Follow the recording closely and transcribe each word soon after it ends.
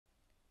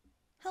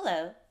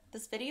Hello,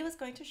 this video is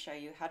going to show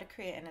you how to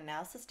create an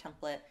analysis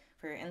template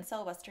for your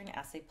in-cell Western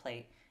assay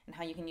plate and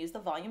how you can use the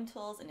volume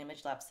tools and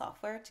image lab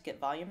software to get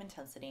volume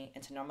intensity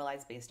and to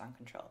normalize based on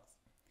controls.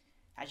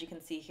 As you can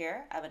see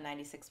here, I have a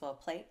 96 well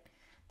plate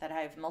that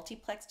I've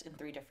multiplexed in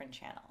 3 different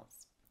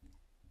channels.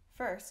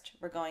 First,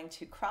 we're going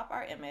to crop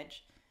our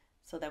image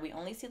so that we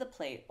only see the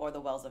plate or the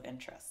wells of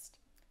interest.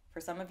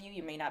 For some of you,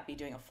 you may not be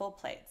doing a full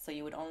plate, so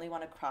you would only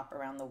want to crop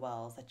around the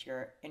wells that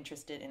you're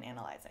interested in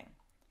analyzing.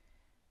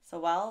 So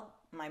while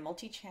my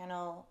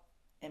multi-channel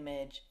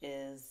image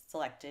is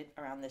selected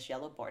around this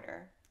yellow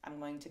border, I'm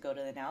going to go to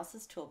the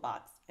Analysis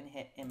Toolbox and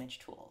hit Image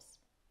Tools.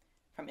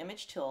 From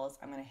Image Tools,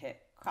 I'm going to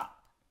hit Crop.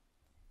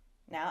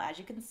 Now, as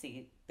you can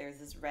see, there's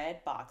this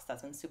red box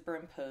that's been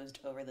superimposed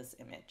over this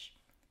image.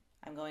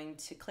 I'm going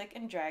to click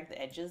and drag the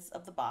edges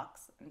of the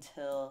box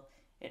until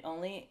it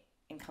only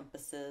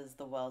encompasses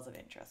the wells of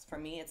interest. For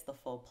me, it's the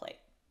full plate.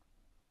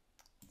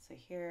 So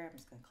here, I'm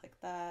just going to click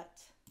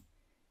that.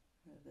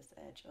 Move this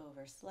edge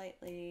over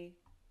slightly,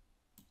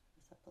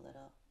 this up a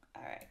little.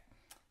 All right,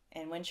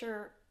 and once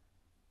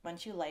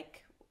you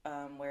like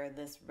where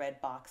this red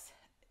box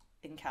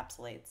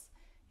encapsulates,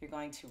 you're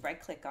going to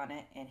right click on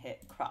it and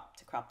hit crop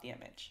to crop the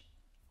image.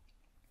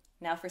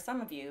 Now for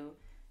some of you,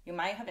 you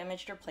might have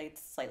imaged your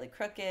plates slightly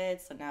crooked,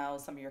 so now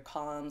some of your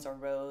columns or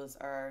rows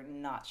are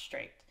not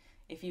straight.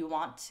 If you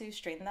want to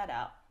straighten that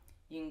out,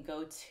 you can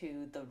go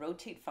to the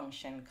rotate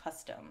function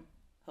custom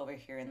over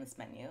here in this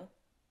menu.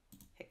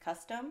 Hit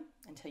custom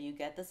until you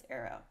get this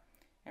arrow.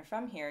 And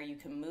from here, you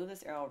can move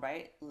this arrow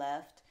right,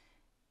 left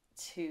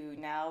to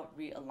now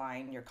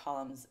realign your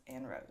columns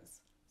and rows.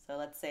 So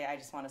let's say I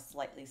just want to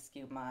slightly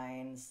skew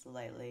mine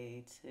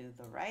slightly to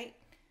the right.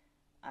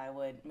 I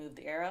would move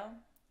the arrow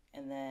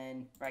and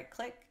then right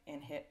click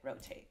and hit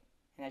rotate.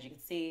 And as you can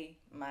see,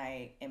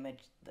 the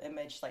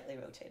image slightly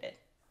rotated.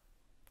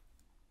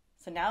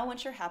 So now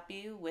once you're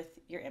happy with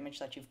your image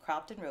that you've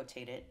cropped and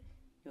rotated,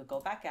 you'll go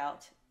back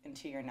out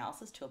into your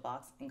analysis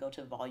toolbox and go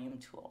to volume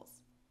tools.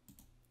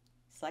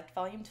 Select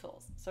volume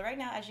tools. So right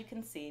now, as you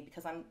can see,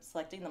 because I'm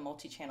selecting the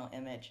multi-channel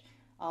image,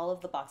 all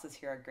of the boxes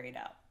here are grayed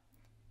out.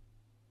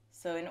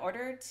 So in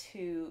order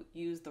to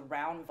use the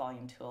round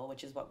volume tool,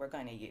 which is what we're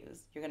going to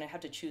use, you're going to have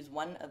to choose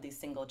one of these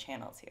single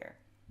channels here.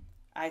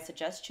 I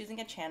suggest choosing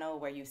a channel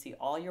where you see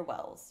all your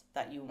wells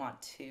that you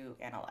want to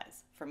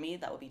analyze. For me,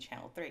 that would be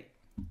channel 3.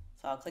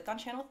 So I'll click on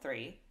channel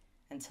 3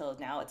 until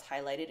now it's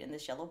highlighted in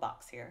this yellow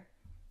box here.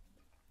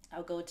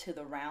 I'll go to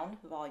the round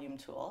volume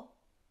tool,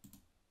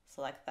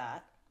 select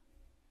that,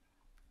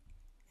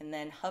 and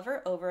then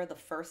hover over the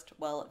first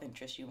well of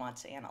interest you want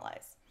to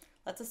analyze.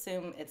 Let's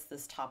assume it's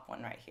this top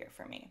one right here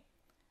for me.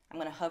 I'm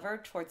going to hover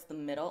towards the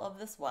middle of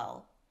this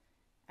well.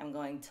 I'm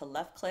going to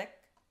left click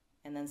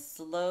and then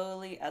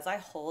slowly, as I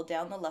hold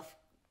down the left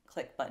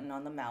click button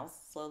on the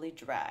mouse, slowly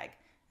drag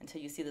until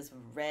you see this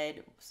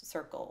red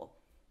circle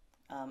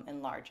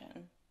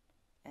enlargen.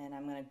 And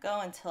I'm going to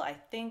go until I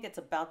think it's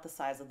about the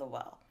size of the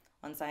well.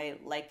 Once I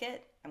like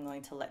it, I'm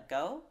going to let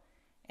go,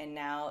 and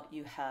now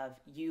you have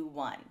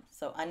U1,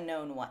 so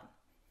unknown 1.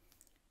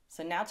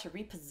 So now to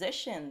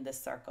reposition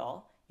this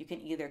circle, you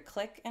can either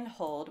click and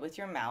hold with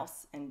your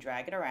mouse and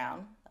drag it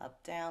around,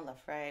 up, down,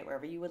 left, right,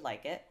 wherever you would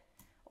like it,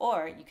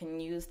 or you can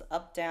use the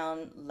up,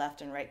 down,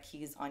 left, and right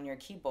keys on your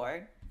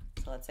keyboard.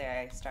 So let's say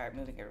I start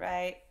moving it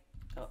right,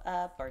 go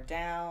up or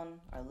down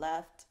or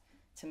left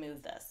to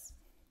move this.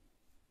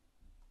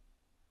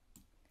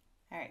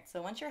 All right,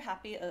 so once you're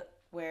happy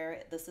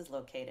where this is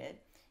located,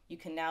 you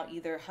can now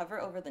either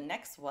hover over the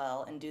next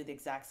well and do the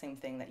exact same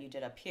thing that you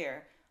did up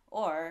here,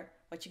 or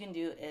what you can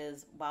do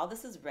is, while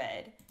this is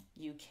red,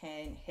 you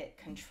can hit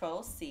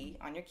Control-C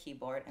on your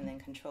keyboard and then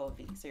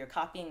Control-V. So you're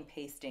copying and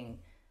pasting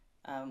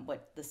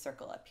what the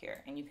circle up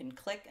here, and you can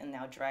click and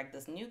now drag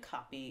this new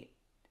copy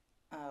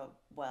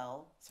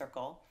well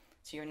circle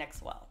to your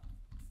next well.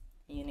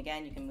 And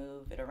again, you can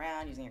move it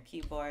around using your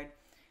keyboard.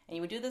 And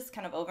you would do this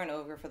kind of over and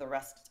over for the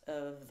rest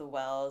of the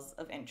wells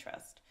of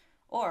interest.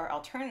 Or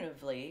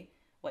alternatively,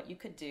 what you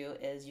could do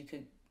is you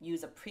could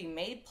use a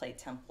pre-made plate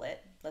template.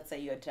 Let's say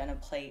you had done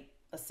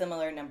a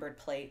similar numbered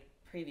plate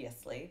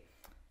previously.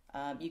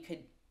 You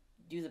could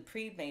use a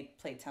pre-made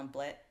plate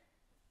template,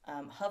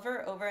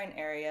 hover over an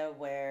area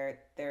where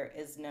there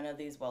is none of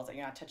these wells, or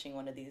you're not touching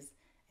one of these,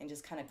 and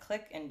just kind of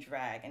click and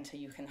drag until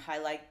you can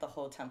highlight the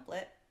whole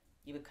template.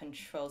 You would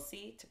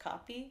Control-C to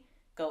copy,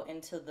 go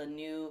into the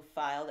new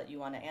file that you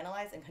want to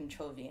analyze, and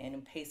Control-V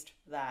and paste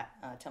that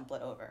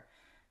template over.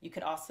 You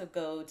could also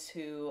go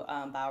to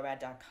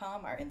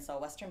Bio-Rad.com. Our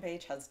in-cell Western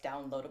page has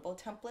downloadable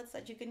templates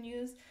that you can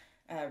use,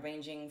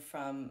 ranging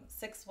from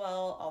 6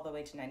 well all the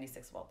way to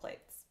 96 well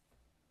plates.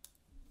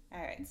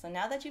 All right, so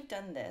now that you've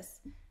done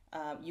this,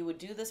 you would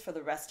do this for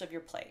the rest of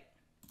your plate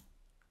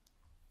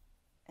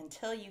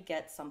until you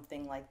get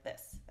something like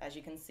this. As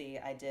you can see,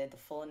 I did the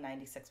full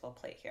 96 well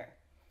plate here.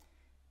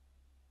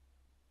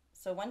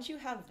 So once you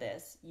have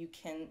this, you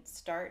can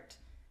start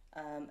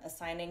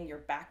assigning your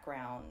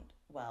background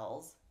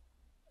wells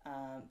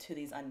to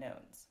these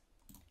unknowns.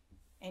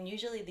 And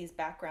usually these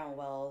background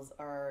wells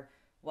are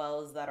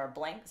wells that are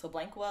blank, so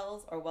blank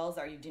wells, or wells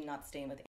that you do not stain with